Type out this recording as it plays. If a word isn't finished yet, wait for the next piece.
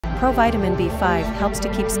Provitamin B5 helps to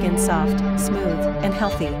keep skin soft, smooth, and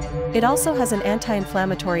healthy. It also has an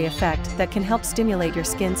anti-inflammatory effect that can help stimulate your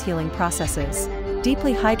skin's healing processes.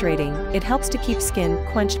 Deeply hydrating, it helps to keep skin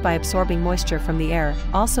quenched by absorbing moisture from the air,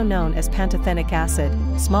 also known as pantothenic acid.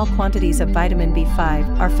 Small quantities of vitamin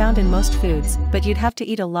B5 are found in most foods, but you'd have to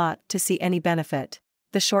eat a lot to see any benefit.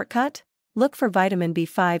 The shortcut? Look for vitamin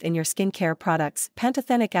B5 in your skincare products.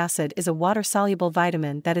 Pantothenic acid is a water-soluble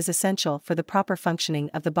vitamin that is essential for the proper functioning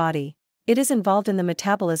of the body. It is involved in the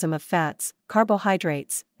metabolism of fats,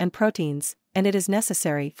 carbohydrates, and proteins, and it is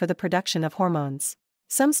necessary for the production of hormones.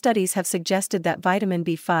 Some studies have suggested that vitamin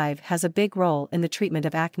B5 has a big role in the treatment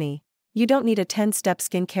of acne. You don't need a 10-step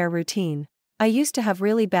skincare routine. I used to have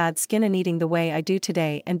really bad skin, and eating the way I do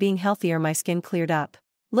today and being healthier, my skin cleared up.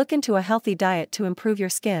 Look into a healthy diet to improve your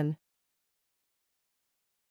skin.